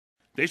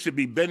They should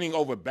be bending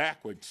over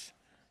backwards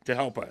to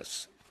help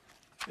us.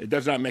 It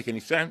does not make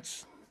any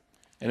sense,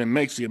 and it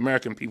makes the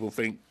American people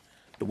think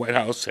the White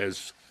House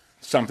has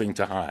something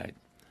to hide.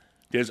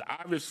 There's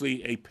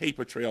obviously a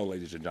paper trail,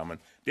 ladies and gentlemen.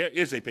 There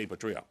is a paper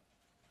trail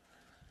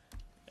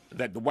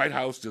that the White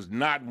House does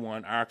not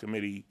want our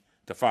committee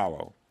to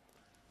follow.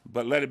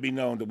 But let it be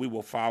known that we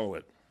will follow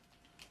it.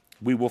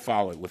 We will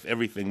follow it with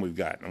everything we've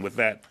got. And with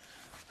that,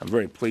 I'm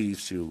very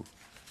pleased to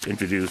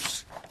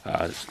introduce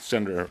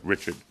Senator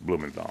Richard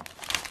Blumenthal.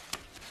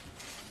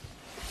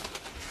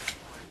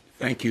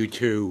 Thank you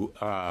to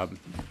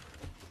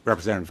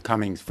Representative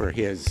Cummings for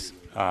his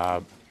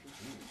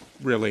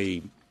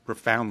really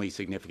profoundly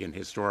significant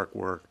historic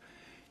work,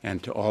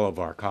 and to all of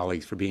our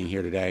colleagues for being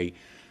here today.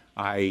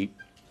 I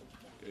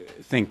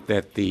think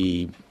that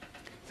the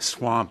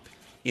swamp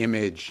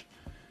image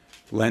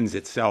lends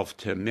itself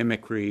to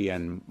mimicry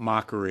and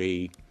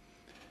mockery,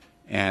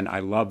 and I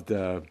love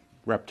the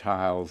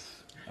reptiles.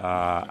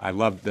 I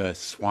love the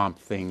Swamp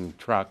Thing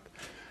truck.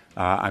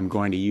 I'm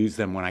going to use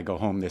them when I go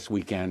home this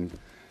weekend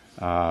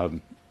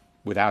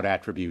without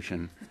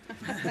attribution.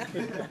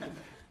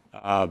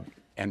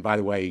 And by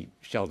the way,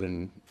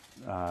 Sheldon,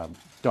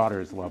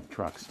 daughters love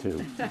trucks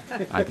too.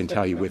 I can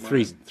tell you, with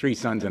three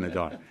sons and a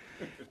daughter.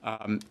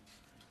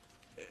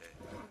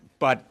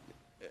 But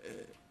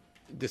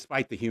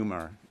despite the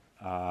humor,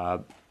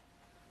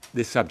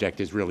 this subject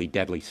is really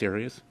deadly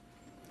serious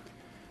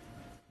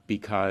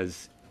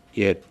because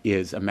it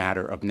is a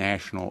matter of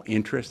national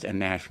interest and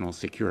national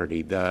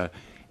security. The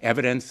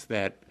evidence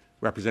that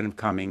Representative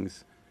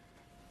Cummings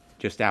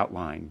just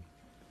outlined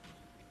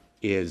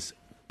is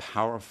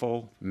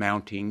powerful,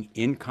 mounting,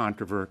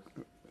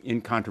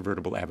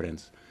 incontrovertible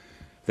evidence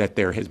that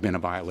there has been a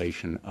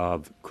violation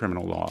of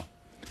criminal law.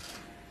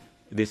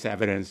 This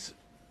evidence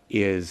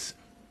is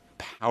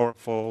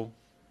powerful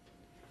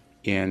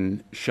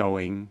in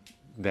showing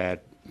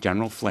that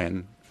General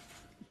Flynn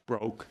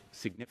broke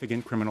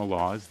significant criminal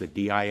laws. The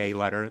DIA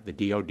letter, the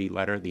DOD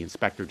letter, the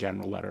Inspector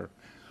General letter,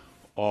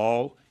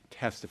 all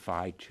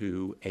testify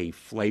to a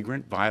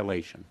flagrant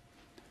violation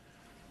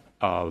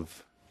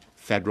of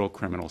federal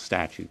criminal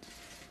statutes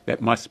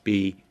that must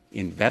be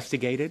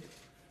investigated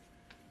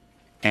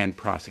and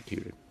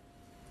prosecuted.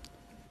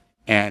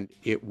 And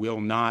it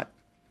will not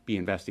be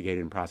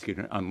investigated and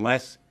prosecuted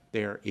unless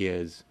there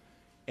is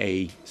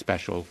a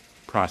special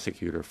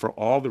prosecutor, for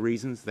all the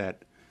reasons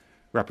that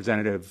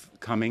Representative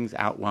Cummings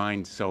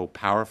outlined so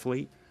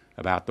powerfully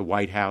about the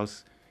White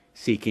House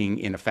seeking,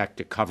 in effect,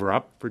 to cover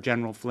up for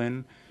General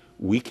Flynn.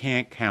 We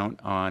can't count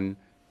on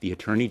the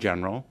Attorney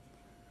General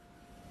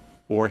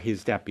or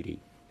his deputy,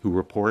 who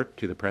report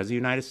to the President of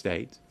the United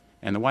States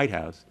and the White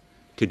House,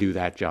 to do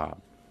that job.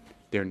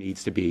 There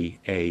needs to be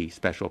a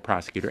special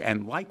prosecutor.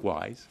 And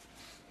likewise,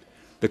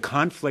 the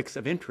conflicts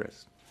of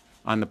interest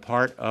on the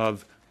part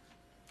of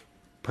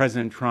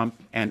President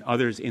Trump and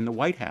others in the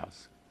White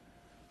House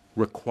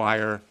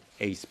require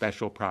a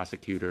special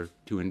prosecutor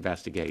to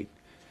investigate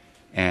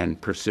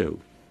and pursue.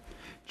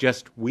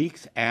 Just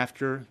weeks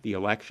after the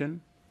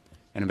election,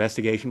 an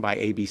investigation by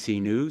ABC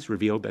News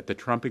revealed that the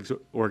Trump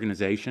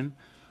organization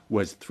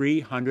was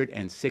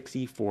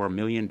 $364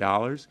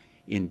 million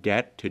in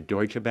debt to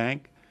Deutsche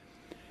Bank,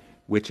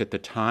 which at the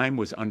time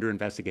was under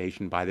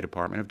investigation by the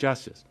Department of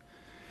Justice.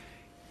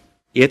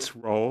 Its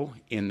role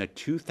in the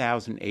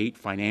 2008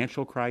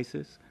 financial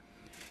crisis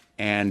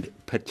and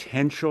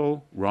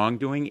potential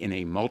wrongdoing in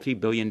a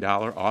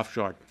multi-billion-dollar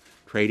offshore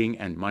trading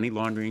and money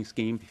laundering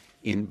scheme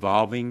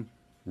involving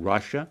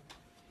Russia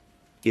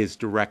is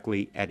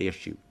directly at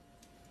issue.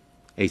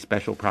 A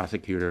special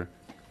prosecutor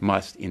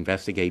must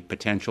investigate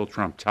potential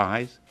Trump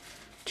ties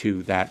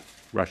to that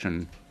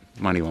Russian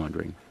money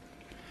laundering.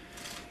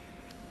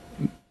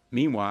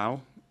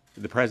 Meanwhile,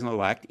 the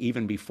president-elect,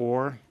 even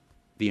before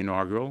the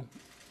inaugural,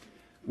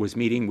 was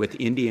meeting with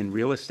Indian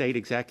real estate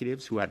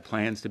executives who had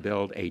plans to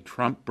build a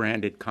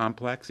Trump-branded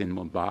complex in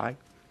Mumbai.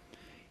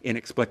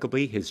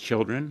 Inexplicably, his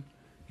children,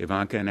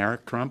 Ivanka and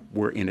Eric Trump,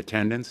 were in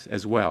attendance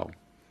as well.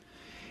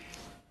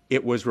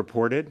 It was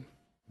reported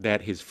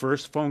that his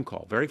first phone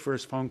call, very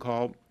first phone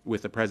call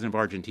with the president of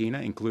Argentina,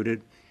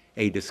 included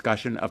a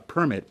discussion of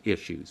permit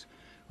issues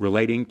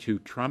relating to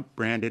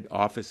Trump-branded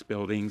office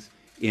buildings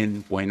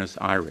in Buenos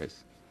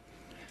Aires.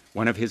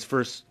 One of his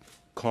first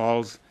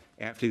calls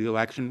after the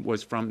election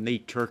was from the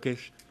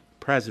Turkish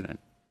president,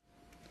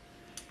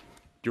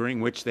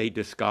 during which they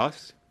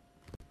discussed,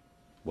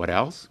 what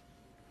else?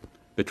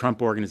 The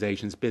Trump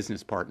Organization's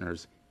business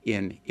partners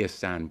in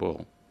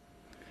Istanbul.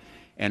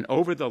 And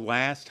over the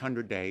last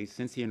 100 days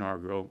since the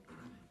inaugural,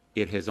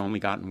 it has only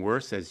gotten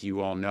worse. As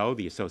you all know,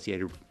 the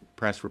Associated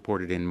Press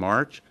reported in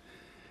March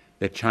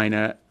that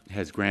China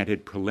has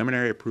granted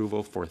preliminary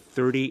approval for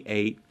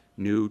 38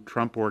 new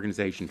Trump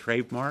Organization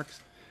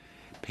trademarks,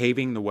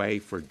 paving the way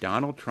for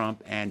Donald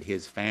Trump and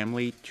his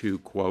family to,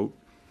 quote,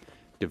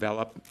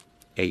 develop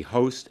a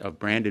host of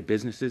branded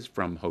businesses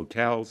from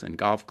hotels and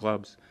golf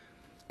clubs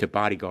to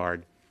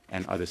bodyguard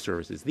and other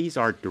services. These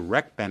are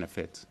direct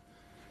benefits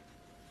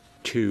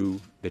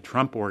to the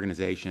Trump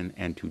Organization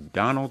and to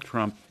Donald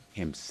Trump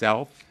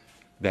himself,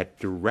 that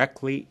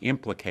directly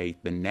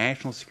implicate the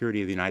national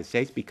security of the United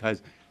States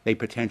because they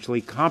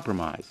potentially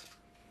compromise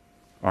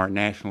our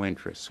national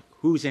interests.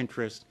 Whose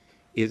interest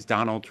is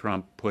Donald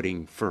Trump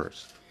putting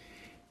first?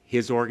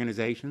 His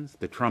organizations,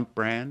 the Trump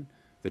brand,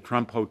 the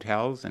Trump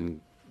hotels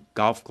and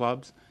golf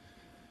clubs,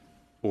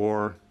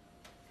 or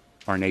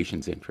our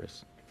nation's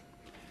interests?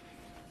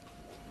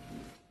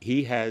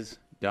 He has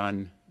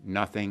done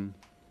nothing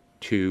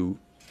to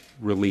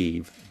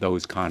relieve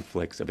those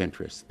conflicts of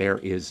interest. There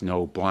is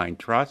no blind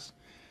trust.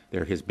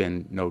 There has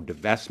been no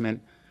divestment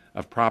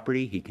of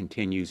property. He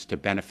continues to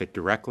benefit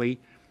directly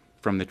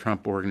from the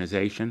Trump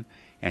organization.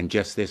 And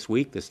just this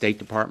week, the State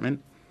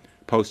Department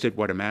posted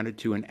what amounted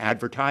to an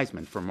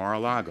advertisement for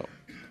Mar-a-Lago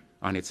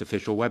on its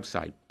official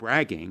website,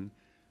 bragging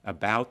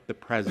about the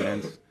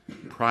president's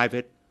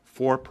private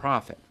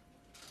for-profit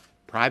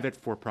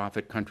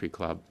country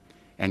club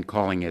and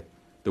calling it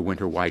the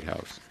Winter White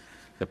House.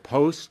 The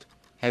post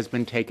has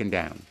been taken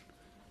down,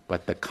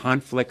 but the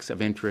conflicts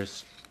of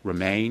interest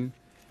remain,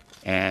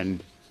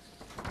 and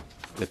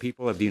the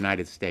people of the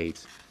United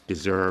States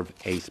deserve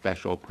a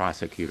special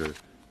prosecutor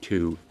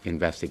to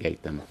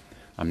investigate them.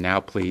 I'm now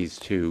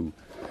pleased to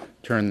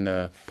turn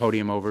the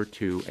podium over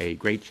to a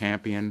great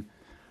champion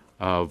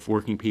of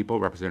working people,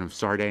 Representative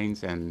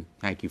Sardanes, and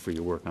thank you for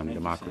your work on the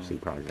Democracy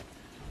Project.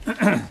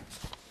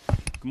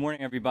 Good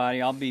morning,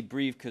 everybody. I'll be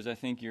brief because I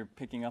think you're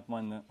picking up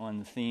on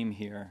the theme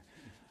here.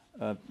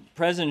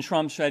 President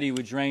Trump said he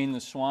would drain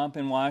the swamp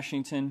in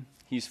Washington.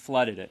 He's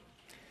flooded it.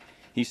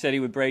 He said he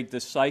would break the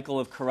cycle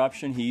of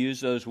corruption. He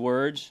used those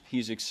words.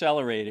 He's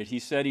accelerated. He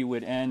said he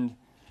would end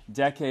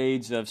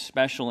decades of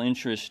special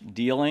interest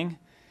dealing.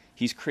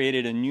 He's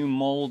created a new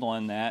mold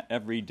on that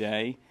every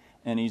day,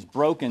 and he's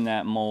broken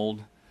that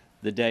mold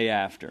the day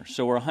after.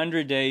 So we're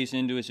 100 days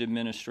into his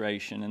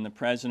administration, and the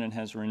president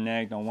has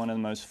reneged on one of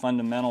the most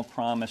fundamental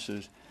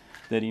promises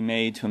that he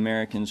made to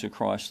Americans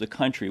across the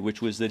country,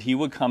 which was that he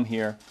would come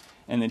here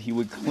and that he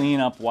would clean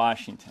up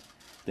Washington,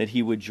 that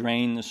he would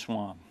drain the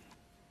swamp.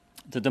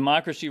 The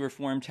Democracy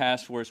Reform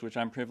Task Force, which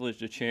I'm privileged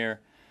to chair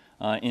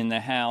in the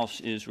House,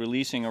 is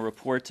releasing a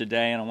report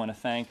today, and I want to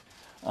thank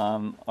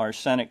our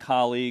Senate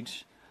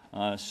colleagues,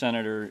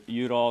 Senator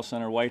Udall,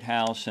 Senator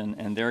Whitehouse,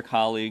 and their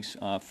colleagues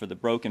for the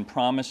Broken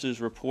Promises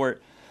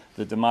report.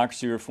 The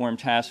Democracy Reform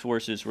Task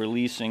Force is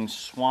releasing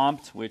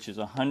Swamped, which is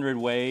 100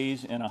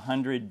 ways in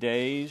 100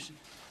 days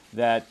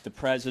that the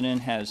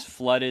president has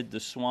flooded the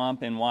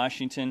swamp in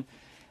Washington.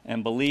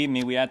 And believe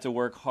me, we had to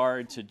work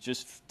hard to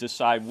just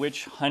decide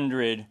which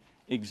 100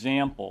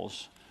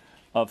 examples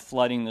of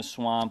flooding the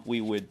swamp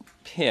we would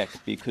pick,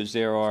 because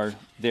there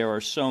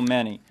are so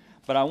many.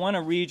 But I want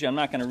to read you, I'm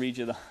not going to read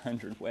you the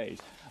 100 ways,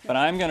 but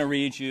I'm going to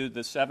read you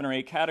the 7 or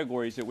 8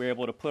 categories that we're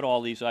able to put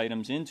all these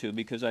items into,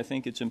 because I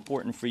think it's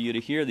important for you to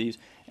hear these,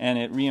 and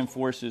it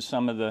reinforces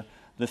some of the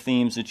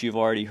themes that you've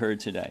already heard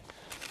today.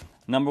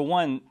 Number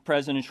 1,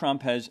 President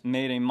Trump has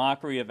made a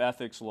mockery of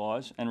ethics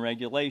laws and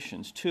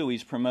regulations. 2,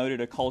 he's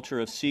promoted a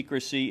culture of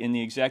secrecy in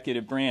the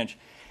executive branch.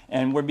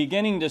 And we're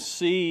beginning to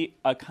see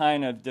a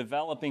kind of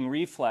developing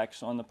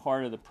reflex on the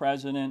part of the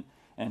president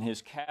and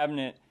his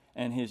cabinet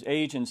and his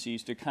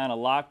agencies to kind of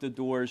lock the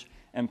doors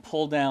and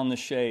pull down the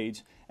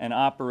shades and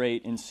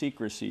operate in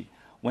secrecy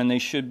when they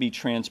should be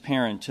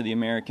transparent to the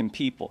American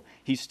people.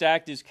 He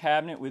stacked his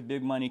cabinet with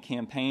big money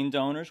campaign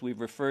donors. We've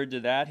referred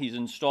to that. He's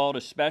installed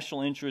a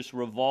special interest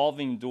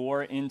revolving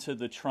door into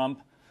the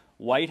Trump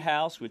White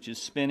House, which is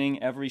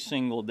spinning every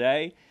single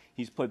day.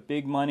 He's put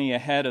big money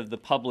ahead of the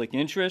public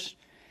interest.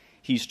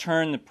 He's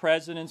turned the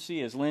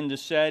presidency, as Linda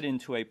said,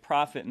 into a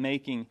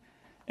profit-making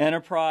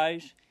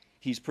enterprise.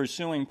 He's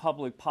pursuing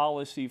public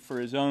policy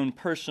for his own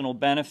personal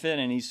benefit,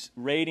 and he's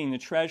raiding the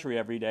Treasury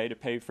every day to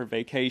pay for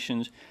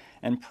vacations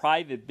and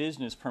private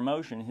business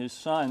promotion. His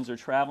sons are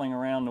traveling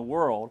around the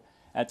world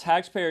at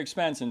taxpayer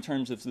expense in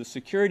terms of the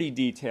security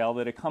detail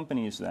that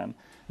accompanies them,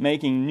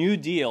 making new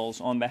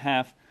deals on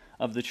behalf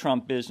of the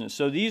Trump business.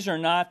 So these are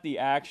not the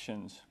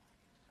actions,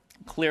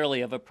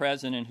 clearly, of a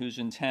president who's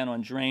intent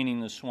on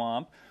draining the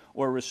swamp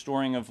or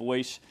restoring a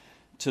voice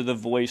to the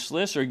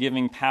voiceless or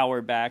giving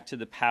power back to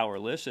the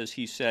powerless, as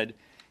he said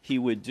he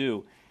would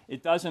do.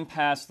 It doesn't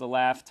pass the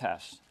laugh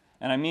test.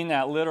 And I mean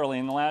that literally.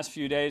 In the last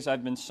few days,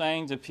 I've been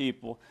saying to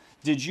people,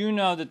 did you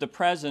know that the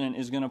president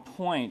is going to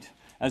point,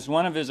 as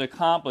one of his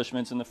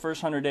accomplishments in the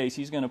first 100 days,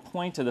 he's going to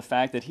point to the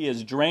fact that he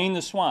has drained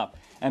the swamp.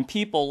 And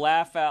people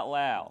laugh out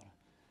loud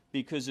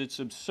because it's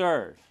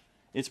absurd.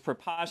 It's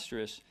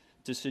preposterous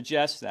to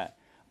suggest that.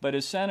 But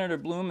as Senator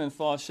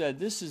Blumenthal said,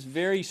 this is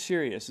very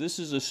serious. This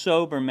is a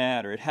sober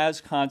matter. It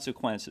has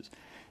consequences.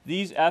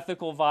 These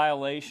ethical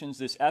violations,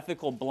 this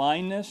ethical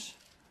blindness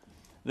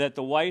that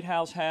the White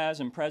House has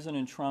and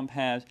President Trump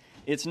has,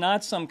 it's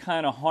not some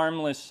kind of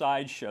harmless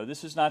sideshow.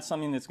 This is not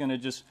something that's going to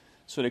just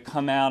sort of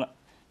come out,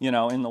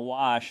 in the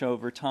wash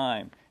over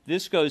time.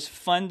 This goes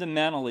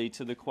fundamentally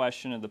to the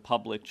question of the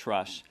public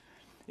trust.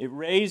 It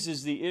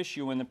raises the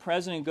issue when the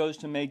president goes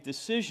to make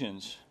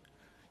decisions.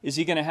 Is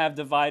he going to have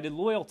divided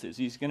loyalties?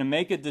 He's going to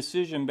make a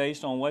decision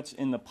based on what's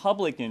in the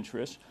public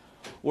interest,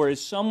 Or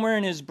is somewhere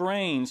in his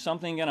brain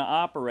something going to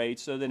operate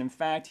so that in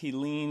fact he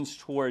leans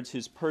towards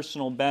his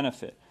personal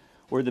benefit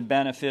or the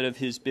benefit of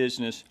his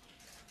business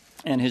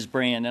and his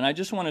brand? And I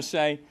just want to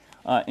say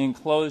in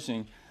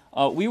closing,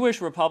 we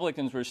wish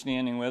Republicans were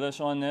standing with us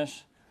on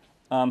this,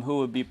 who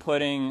would be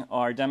putting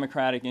our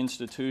democratic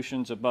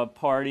institutions above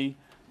party,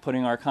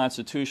 putting our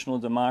constitutional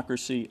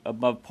democracy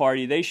above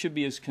party. They should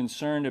be as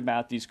concerned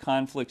about these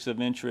conflicts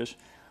of interest,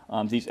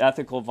 these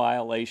ethical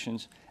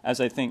violations, as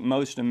I think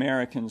most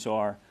Americans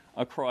are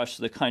across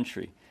the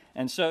country.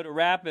 And so to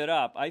wrap it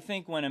up, I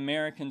think when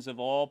Americans of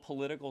all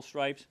political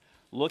stripes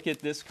look at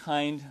this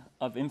kind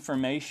of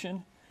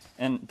information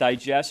and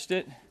digest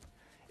it,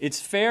 it's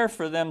fair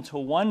for them to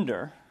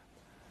wonder,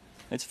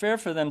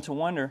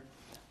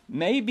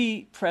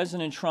 maybe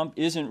President Trump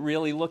isn't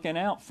really looking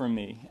out for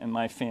me and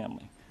my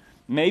family.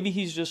 Maybe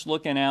he's just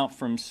looking out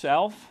for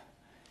himself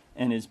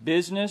and his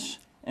business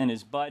and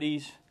his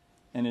buddies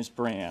and his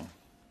brand.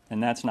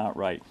 And that's not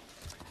right.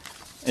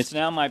 It's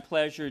now my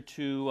pleasure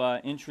to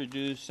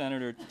introduce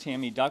Senator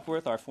Tammy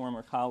Duckworth, our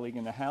former colleague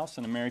in the House,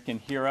 an American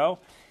hero,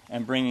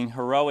 and bringing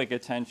heroic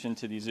attention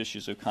to these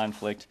issues of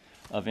conflict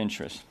of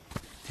interest.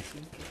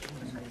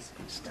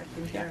 Stuck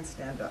in here and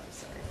stand up.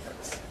 Sorry,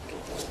 folks.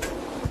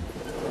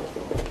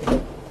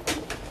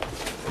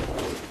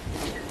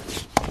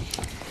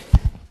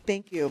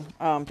 Thank you.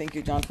 Thank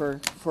you, John,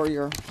 for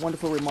your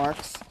wonderful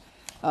remarks.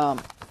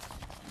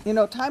 You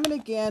know, time and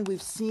again,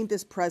 we've seen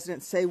this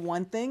president say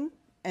one thing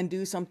and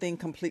do something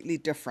completely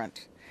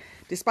different.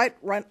 Despite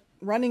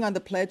running on the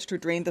pledge to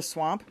drain the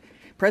swamp,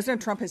 President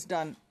Trump has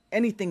done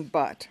anything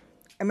but.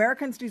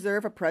 Americans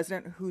deserve a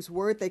president whose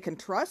word they can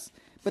trust,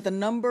 but the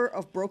number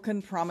of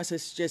broken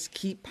promises just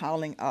keep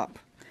piling up.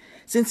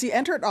 Since he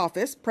entered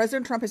office,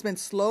 President Trump has been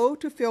slow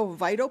to fill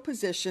vital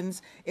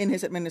positions in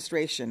his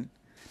administration.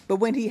 But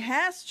when he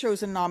has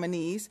chosen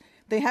nominees,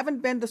 they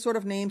haven't been the sort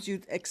of names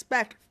you'd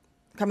expect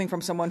coming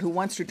from someone who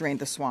wants to drain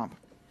the swamp.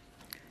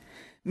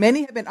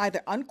 Many have been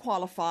either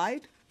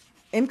unqualified,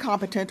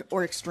 incompetent,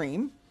 or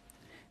extreme.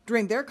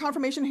 During their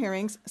confirmation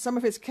hearings, some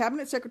of his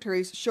cabinet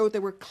secretaries showed they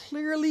were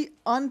clearly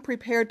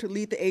unprepared to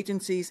lead the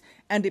agencies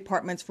and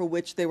departments for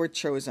which they were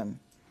chosen.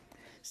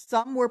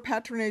 Some were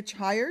patronage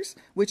hires,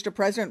 which the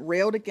president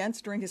railed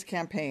against during his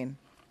campaign.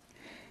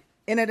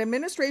 In an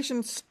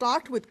administration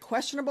stocked with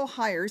questionable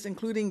hires,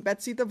 including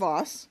Betsy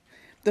DeVos,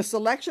 the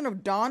selection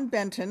of Don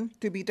Benton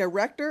to be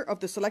director of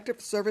the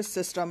Selective Service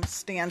System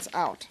stands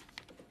out.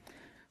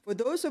 For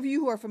those of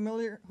you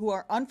who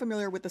are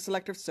unfamiliar with the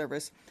Selective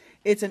Service,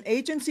 it's an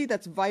agency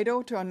that's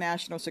vital to our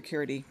national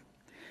security.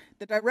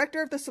 The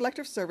director of the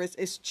Selective Service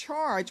is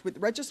charged with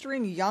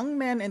registering young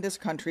men in this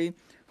country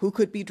who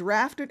could be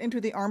drafted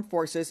into the armed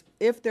forces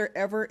if there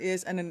ever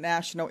is a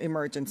national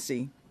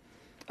emergency.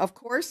 Of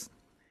course,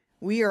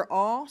 we are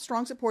all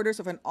strong supporters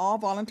of an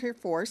all-volunteer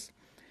force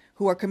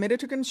who are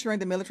committed to ensuring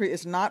the military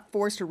is not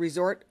forced to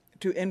resort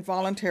to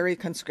involuntary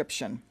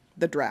conscription,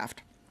 the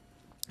draft.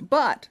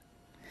 But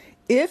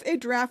if a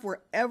draft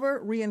were ever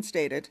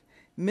reinstated,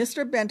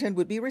 Mr. Benton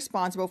would be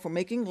responsible for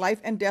making life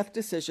and death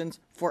decisions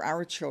for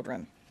our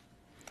children.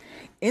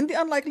 In the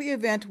unlikely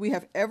event we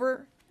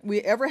ever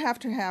have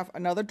to have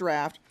another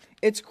draft,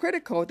 it's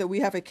critical that we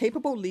have a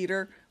capable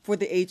leader for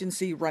the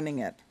agency running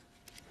it.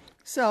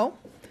 So,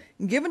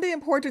 given the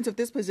importance of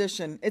this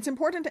position, it's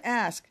important to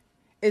ask,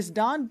 is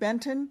Don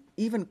Benton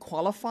even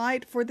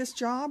qualified for this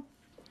job?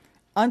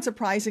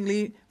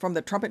 Unsurprisingly, for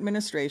the Trump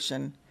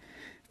administration,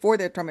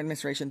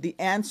 the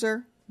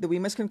answer that we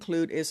must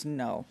conclude is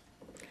no.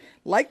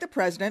 Like the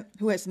president,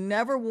 who has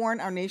never worn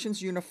our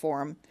nation's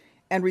uniform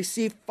and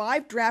received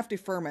 5 draft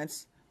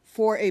deferments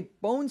for a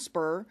bone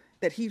spur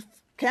that he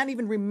can't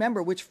even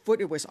remember which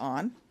foot it was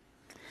on,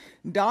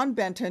 Don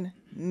Benton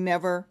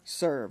never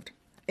served.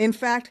 In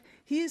fact,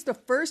 he is the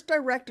first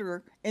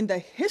director in the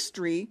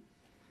history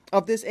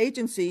of this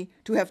agency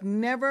to have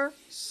never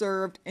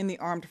served in the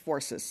armed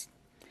forces.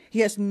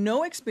 He has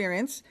no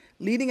experience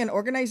leading an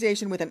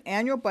organization with an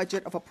annual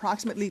budget of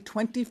approximately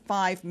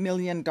 $25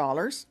 million.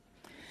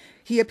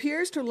 He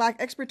appears to lack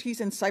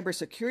expertise in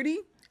cybersecurity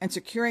and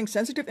securing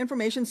sensitive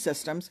information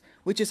systems,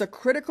 which is a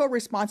critical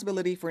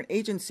responsibility for an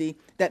agency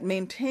that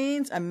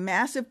maintains a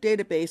massive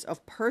database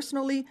of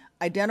personally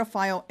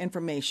identifiable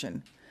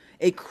information,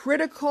 a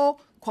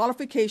critical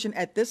qualification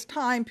at this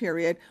time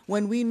period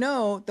when we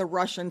know the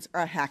Russians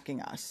are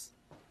hacking us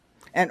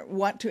and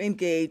want to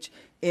engage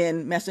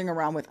in messing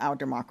around with our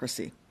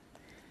democracy.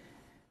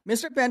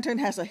 Mr. Benton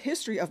has a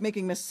history of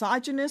making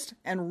misogynist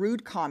and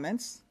rude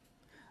comments.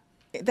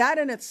 That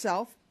in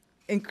itself,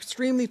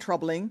 extremely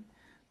troubling.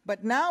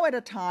 But now at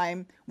a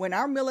time when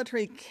our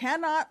military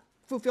cannot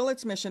fulfill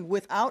its mission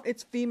without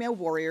its female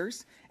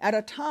warriors, at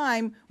a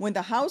time when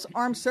the House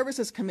Armed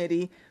Services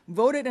Committee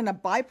voted in a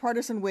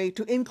bipartisan way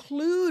to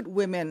include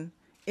women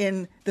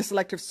in the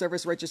Selective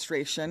Service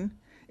registration,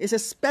 is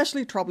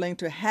especially troubling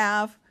to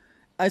have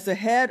as the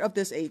head of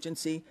this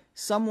agency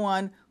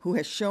someone who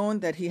has shown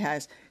that he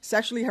has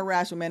sexually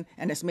harassed women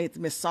and has made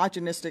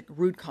misogynistic,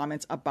 rude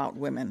comments about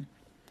women.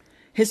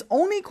 His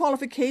only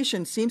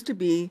qualification seems to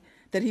be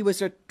that he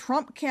was a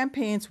Trump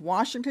campaign's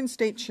Washington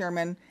state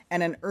chairman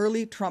and an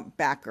early Trump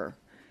backer.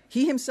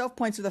 He himself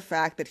points to the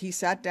fact that he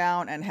sat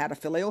down and had a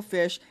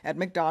Filet-O-Fish at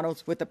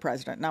McDonald's with the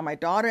president. Now, my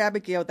daughter,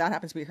 Abigail, that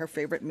happens to be her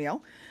favorite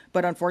meal.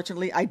 But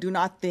unfortunately, I do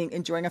not think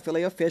enjoying a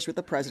Filet-O-Fish with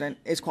the president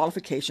is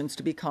qualifications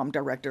to become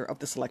director of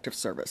the Selective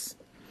Service.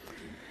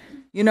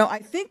 You know, I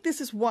think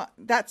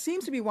that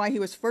seems to be why he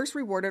was first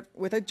rewarded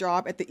with a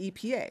job at the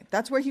EPA.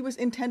 That's where he was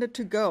intended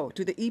to go,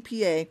 to the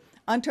EPA,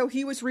 until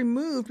he was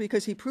removed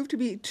because he proved to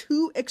be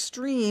too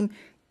extreme,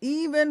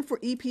 even for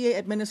EPA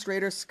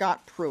Administrator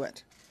Scott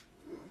Pruitt.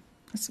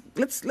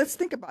 Let's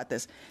think about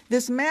this.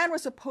 This man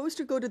was supposed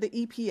to go to the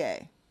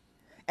EPA,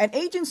 an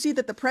agency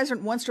that the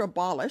president wants to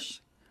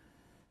abolish,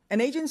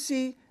 an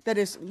agency that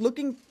is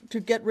looking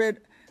to get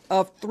rid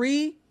of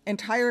three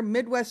entire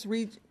regions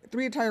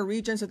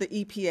of the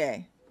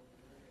EPA,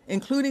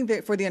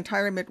 including for the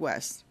entire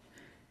Midwest.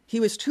 He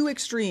was too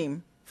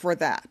extreme for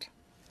that.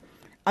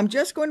 I'm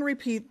just going to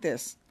repeat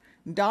this.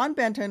 Don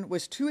Benton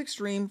was too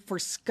extreme for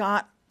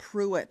Scott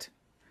Pruitt.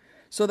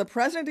 So the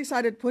president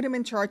decided to put him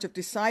in charge of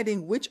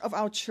deciding which of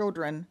our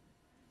children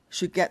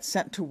should get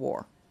sent to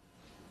war.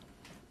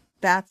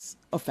 That's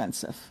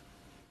offensive.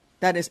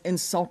 That is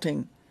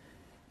insulting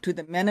to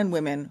the men and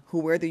women who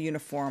wear the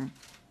uniform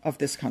of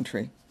this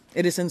country.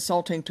 It is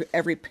insulting to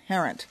every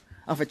parent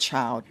of a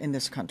child in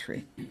this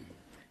country.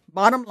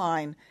 Bottom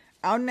line,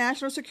 our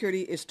national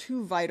security is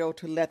too vital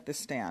to let this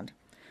stand.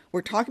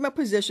 We're talking about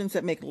positions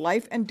that make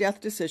life and death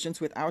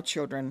decisions with our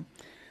children,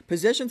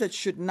 positions that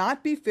should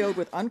not be filled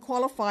with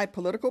unqualified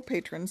political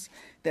patrons.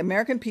 The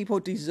American people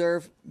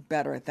deserve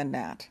better than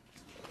that.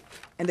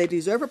 And they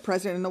deserve a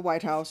president in the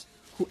White House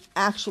who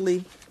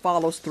actually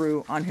follows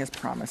through on his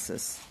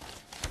promises.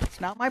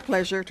 It's now my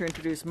pleasure to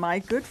introduce my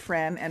good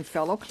friend and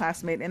fellow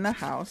classmate in the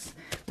House,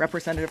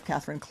 Representative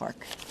Catherine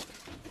Clark.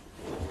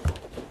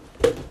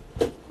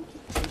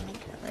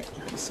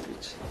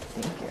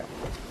 Thank you.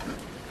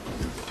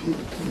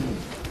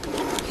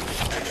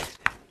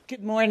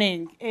 Good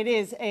morning. It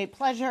is a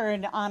pleasure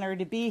and honor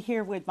to be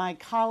here with my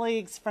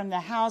colleagues from the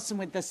House and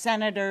with the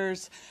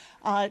senators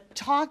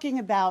talking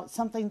about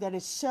something that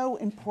is so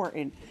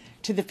important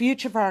to the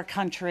future of our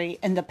country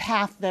and the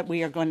path that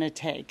we are going to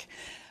take.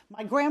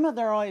 My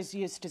grandmother always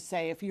used to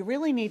say, if you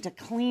really need to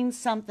clean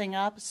something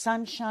up,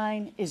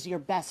 sunshine is your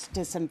best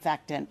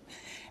disinfectant.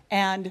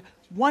 And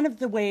one of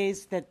the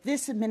ways that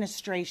this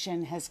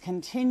administration has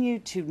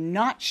continued to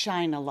not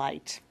shine a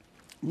light,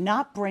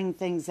 not bring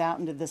things out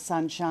into the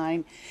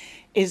sunshine,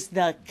 is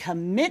the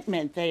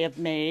commitment they have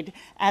made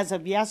as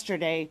of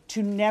yesterday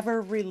to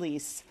never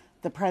release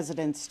the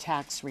president's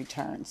tax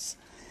returns.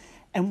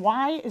 And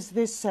why is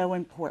this so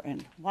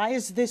important? Why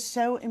is this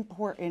so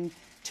important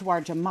to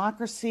our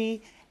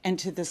democracy and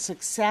to the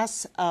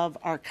success of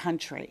our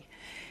country?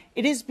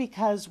 It is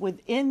because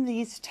within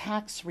these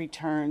tax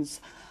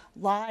returns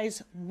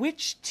lies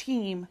which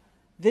team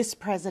this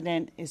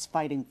president is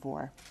fighting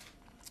for.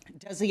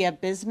 Does he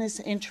have business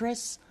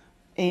interests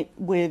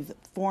with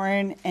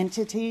foreign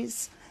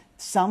entities,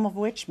 some of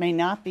which may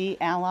not be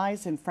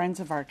allies and friends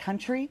of our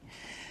country?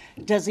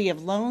 Does he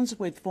have loans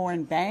with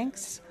foreign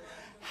banks?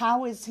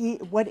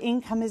 What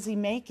income is he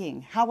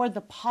making? How are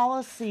the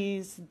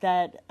policies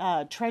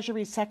that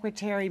Treasury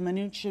Secretary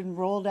Mnuchin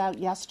rolled out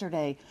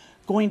yesterday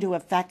going to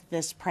affect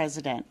this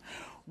president?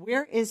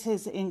 Where is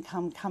his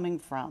income coming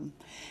from?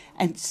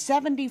 And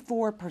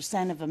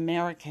 74% of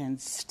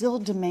Americans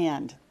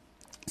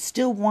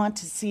still want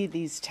to see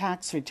these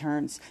tax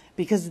returns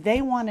because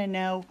they want to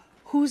know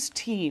whose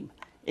team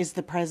is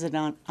the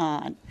president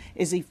on.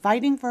 Is he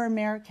fighting for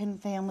American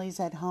families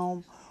at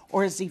home,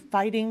 or is he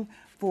fighting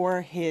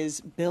for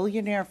his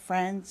billionaire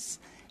friends?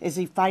 Is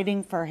he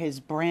fighting for his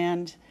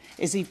brand?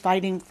 Is he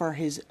fighting for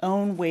his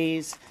own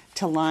ways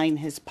to line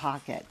his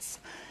pockets?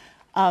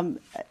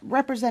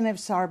 Representative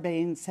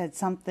Sarbanes said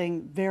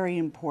something very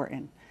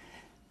important.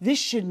 This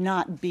should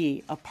not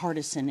be a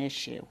partisan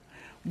issue.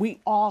 We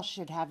all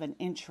should have an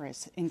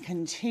interest in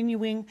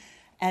continuing,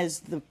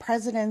 as the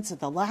presidents of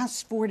the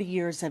last 40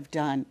 years have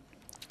done,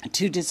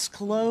 to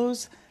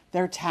disclose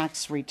their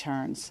tax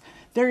returns.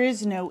 There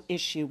is no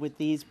issue with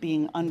these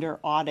being under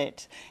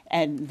audit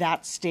and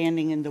that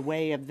standing in the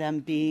way of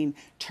them being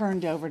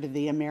turned over to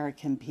the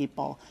American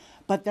people.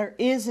 But there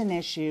is an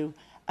issue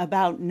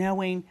about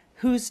knowing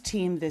whose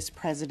team this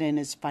president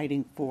is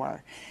fighting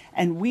for.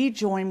 And we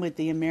join with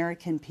the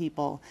American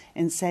people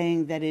in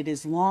saying that it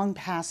is long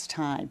past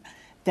time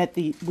that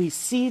we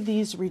see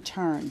these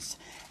returns,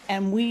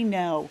 and we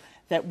know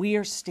that we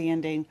are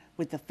standing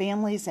with the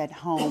families at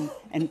home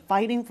and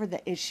fighting for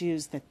the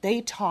issues that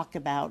they talk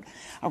about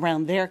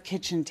around their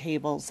kitchen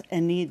tables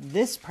and need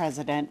this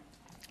president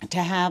to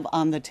have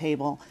on the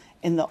table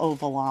in the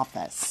Oval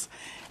Office.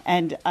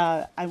 And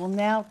I will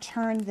now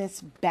turn this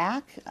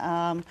back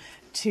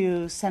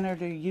to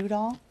Senator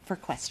Udall for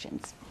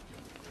questions.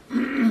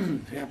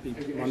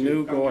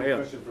 Manu, go ahead.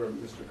 Question for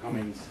Mr.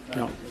 Cummings.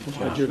 No,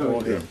 you go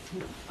ahead.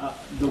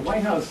 The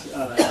White House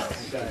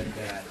said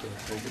that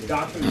the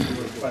documents you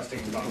were requesting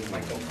about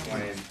Michael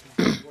Flynn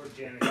or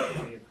Janet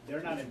Kennedy,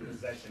 they're not in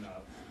possession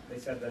of. they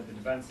said that the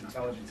Defense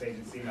Intelligence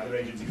Agency and other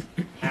agencies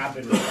have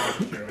been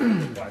responsive to your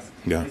request.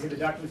 Yeah. They say the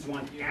documents you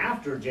want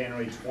after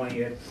January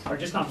 20th are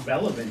just not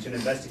relevant to an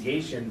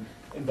investigation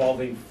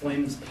involving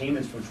Flynn's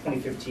payments from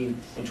 2015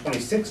 and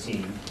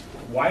 2016.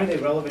 Why are they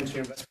relevant to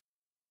your investigation?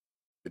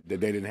 That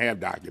they didn't have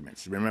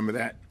documents. Remember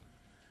that?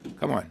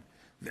 Come on.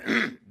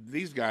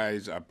 These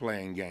guys are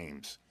playing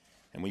games.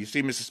 And when you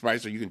see Mr.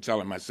 Spicer, you can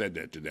tell him I said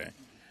that today.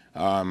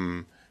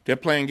 They're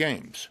playing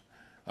games.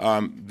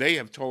 They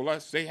have told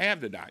us they have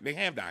they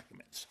have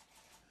documents.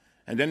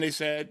 And then they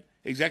said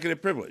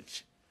executive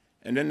privilege.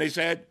 And then they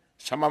said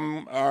some of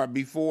them are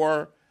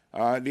before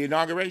the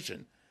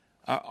inauguration.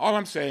 All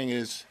I'm saying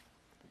is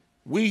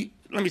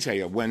let me tell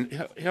you, when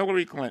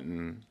Hillary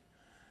Clinton,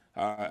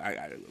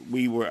 I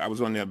was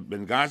on the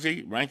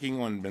Benghazi,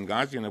 ranking on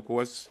Benghazi, and of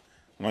course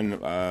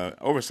on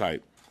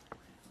oversight.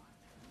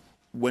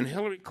 When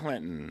Hillary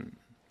Clinton,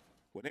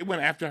 when they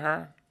went after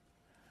her,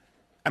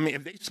 I mean,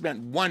 if they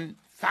spent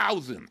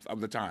 1,000th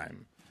of the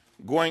time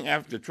going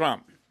after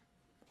Trump,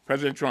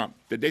 President Trump,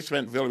 that they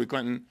spent with Hillary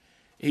Clinton,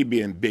 he'd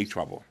be in big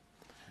trouble.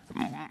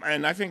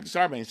 And I think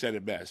Sarbanes said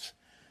it best.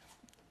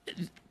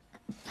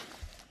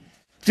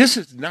 This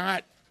is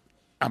not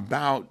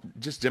about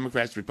just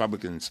Democrats,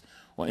 Republicans,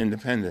 or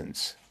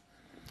independents.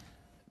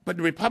 But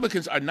the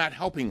Republicans are not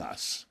helping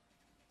us.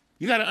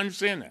 You got to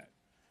understand that.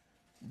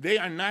 They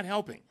are not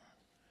helping.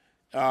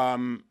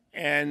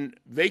 And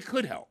they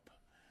could help.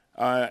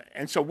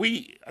 And so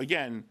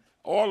again,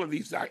 all of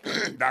these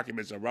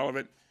documents are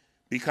relevant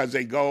because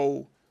they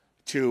go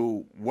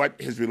to what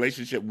his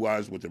relationship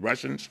was with the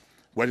Russians,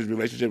 what his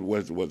relationship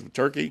was with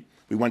Turkey.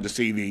 We wanted to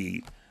see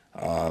the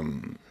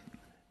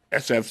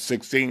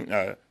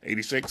SF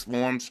 86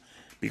 forms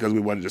because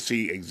we wanted to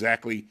see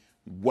exactly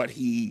what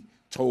he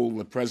told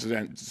the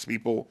president's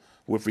people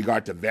with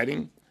regard to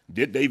vetting.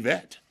 Did they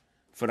vet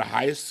for the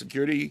highest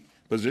security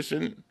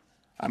position?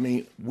 I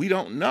mean, we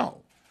don't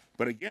know.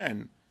 But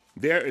again,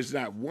 there is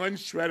not one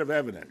shred of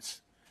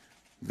evidence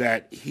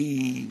that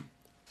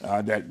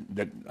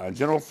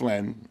General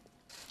Flynn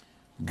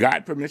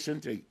got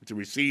permission to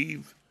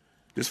receive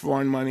this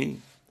foreign money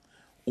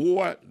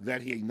or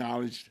that he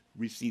acknowledged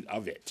receipt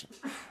of it.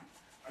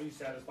 Are you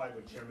satisfied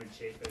with Chairman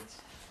Chaffetz's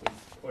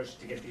push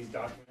to get these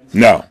documents?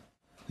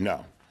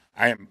 No.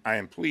 I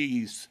am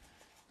pleased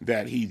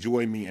that he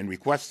joined me in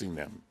requesting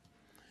them.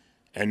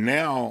 And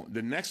now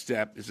the next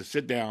step is to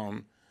sit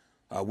down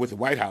with the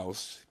White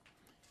House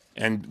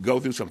and go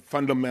through some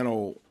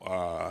fundamental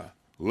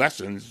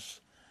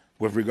lessons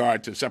with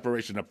regard to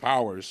separation of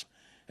powers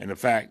and the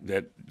fact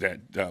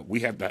that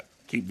we have to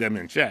keep them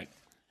in check.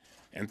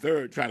 And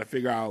third, try to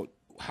figure out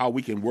how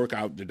we can work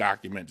out the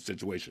document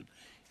situation.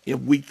 If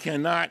we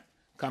cannot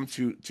come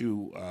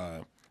to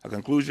a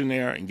conclusion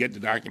there and get the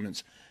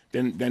documents,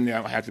 then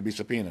there'll have to be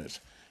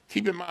subpoenas.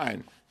 Keep in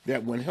mind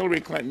that when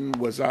Hillary Clinton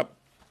was up,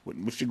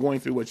 was she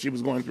going through what she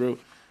was going through,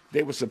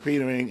 they were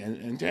subpoenaing,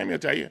 and Tammy will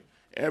tell you,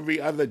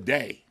 every other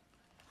day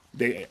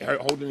they are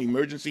holding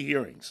emergency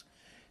hearings.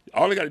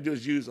 All they got to do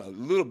is use a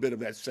little bit of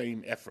that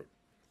same effort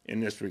in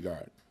this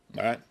regard.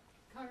 All right?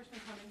 Congressman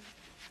Cummings,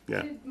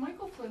 Yeah. did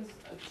Michael Flynn's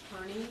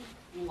attorney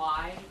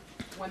lie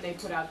when they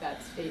put out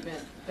that statement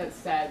that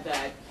said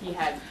that he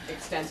had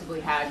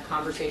extensively had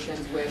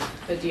conversations with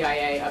the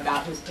DIA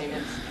about his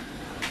payments?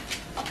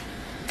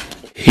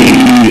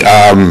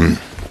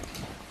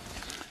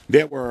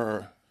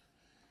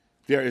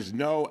 There is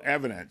no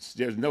evidence.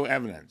 There's no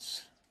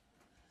evidence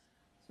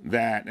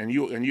that,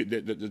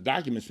 the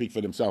documents speak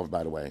for themselves,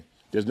 by the way.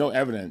 There's no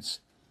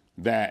evidence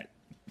that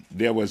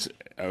there was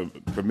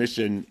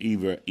permission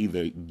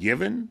either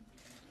given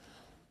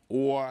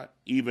or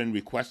even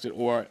requested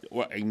or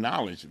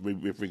acknowledged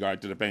with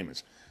regard to the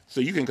payments.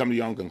 So you can come to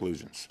your own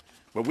conclusions.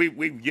 But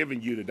we've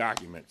given you the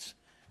documents.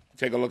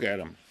 Take a look at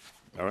them.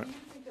 All right? Do you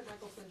think that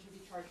Michael Flynn should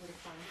be charged with a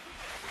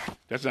crime?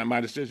 That's not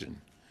my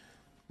decision.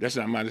 That's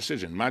not my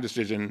decision. My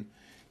decision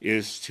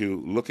is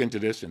to look into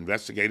this,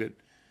 investigate it,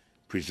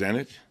 present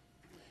it,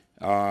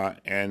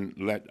 and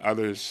let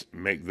others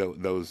make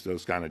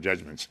those kind of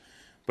judgments.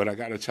 But I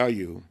got to tell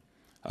you,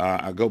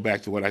 I go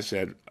back to what I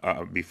said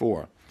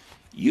before.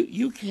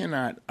 You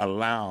cannot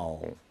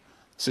allow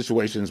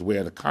situations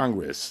where the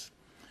Congress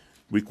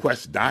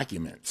requests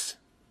documents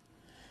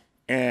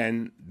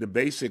and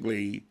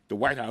basically the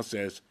White House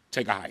says,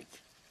 take a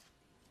hike.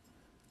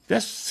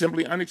 That's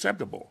simply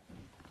unacceptable.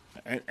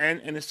 And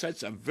it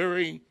sets a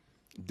very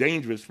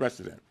dangerous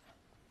precedent.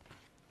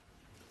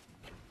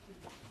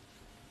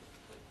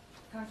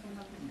 Congressman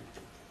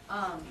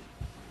Huffman,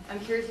 I'm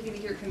curious if you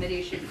think your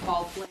committee should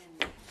call Flynn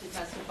to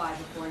testify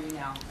before you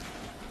now.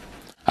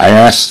 I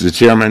asked the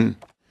chairman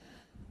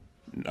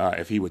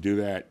if he would do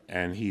that,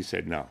 and he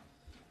said no.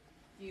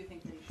 Do you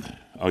think that he should?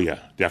 Oh, yeah,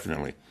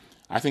 definitely.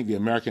 I think the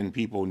American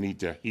people need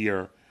to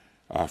hear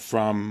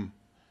from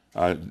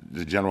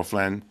the General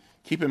Flynn.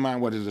 Keep in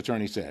mind what his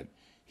attorney said.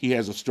 He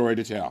has a story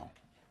to tell.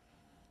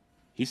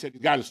 He said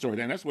he's got a story,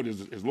 and that's what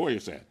his lawyer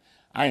said.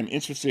 I am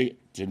interested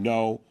to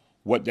know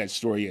what that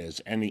story is.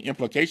 And the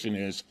implication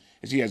is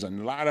he has a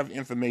lot of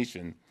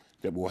information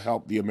that will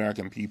help the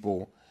American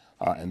people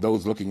and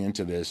those looking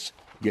into this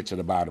get to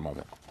the bottom of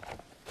it.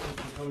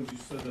 Mr. Cummings, you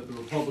said that the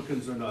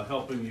Republicans are not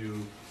helping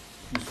you.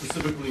 You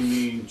specifically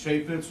mean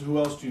Chaffetz? Who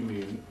else do you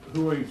mean?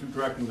 Who are you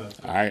directing that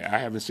to? I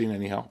haven't seen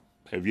any help.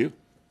 Have you?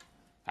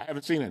 I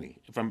haven't seen any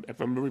from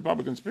the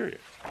Republicans, period.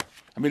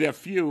 I mean, there are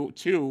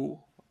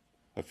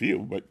a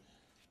few,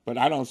 but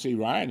I don't see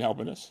Ryan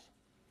helping us.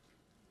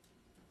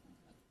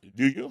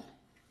 Do you?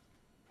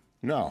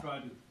 No.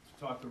 Tried to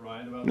talk to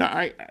Ryan about No,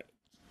 that?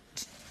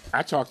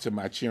 I talked to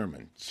my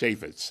chairman,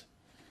 Chaffetz.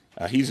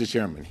 He's the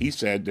chairman. He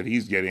said that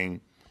he's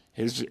getting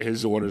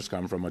his orders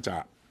come from the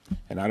top,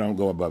 and I don't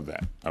go above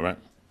that. All right.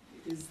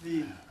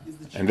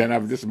 And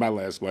then this is my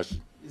last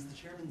question. Is the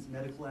chairman's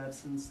medical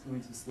absence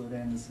going to slow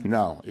down this?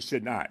 No, it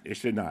should not. It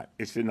should not.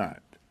 It should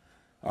not.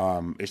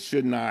 It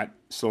should not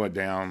slow it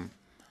down.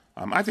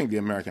 I think the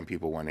American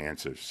people want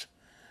answers.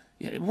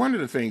 Yeah, one of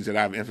the things that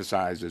I've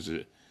emphasized as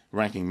a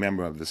ranking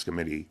member of this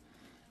committee,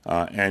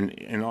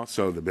 and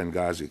also the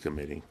Benghazi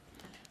committee,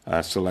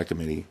 select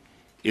committee,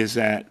 is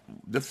that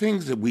the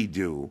things that we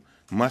do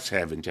must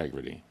have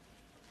integrity.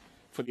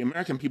 For the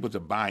American people to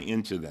buy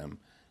into them,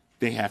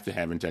 they have to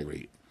have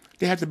integrity.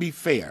 They have to be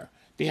fair.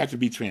 They have to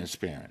be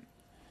transparent.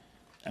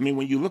 I mean,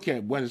 when you look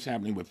at what is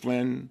happening with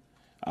Flynn,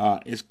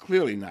 it's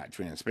clearly not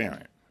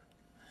transparent.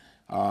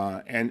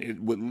 And it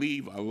would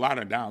leave a lot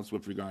of doubts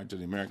with regard to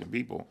the American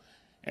people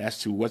as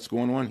to what's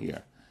going on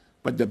here.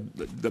 But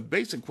the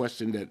basic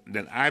question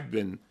that I've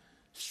been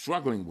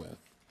struggling with,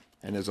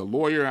 and as a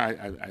lawyer,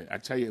 I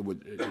tell you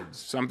it's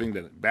something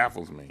that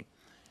baffles me,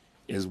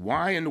 is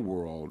why in the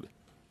world,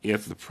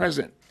 if the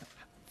president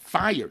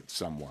fired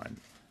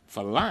someone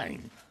for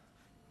lying,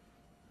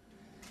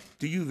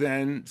 do you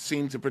then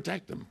seem to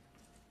protect them?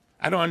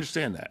 I don't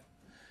understand that.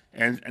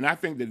 And I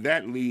think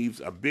that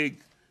leaves a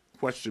big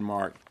question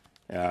mark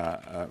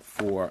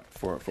for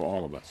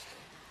all of us.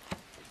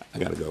 I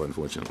got to go,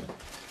 unfortunately.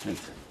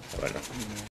 All right.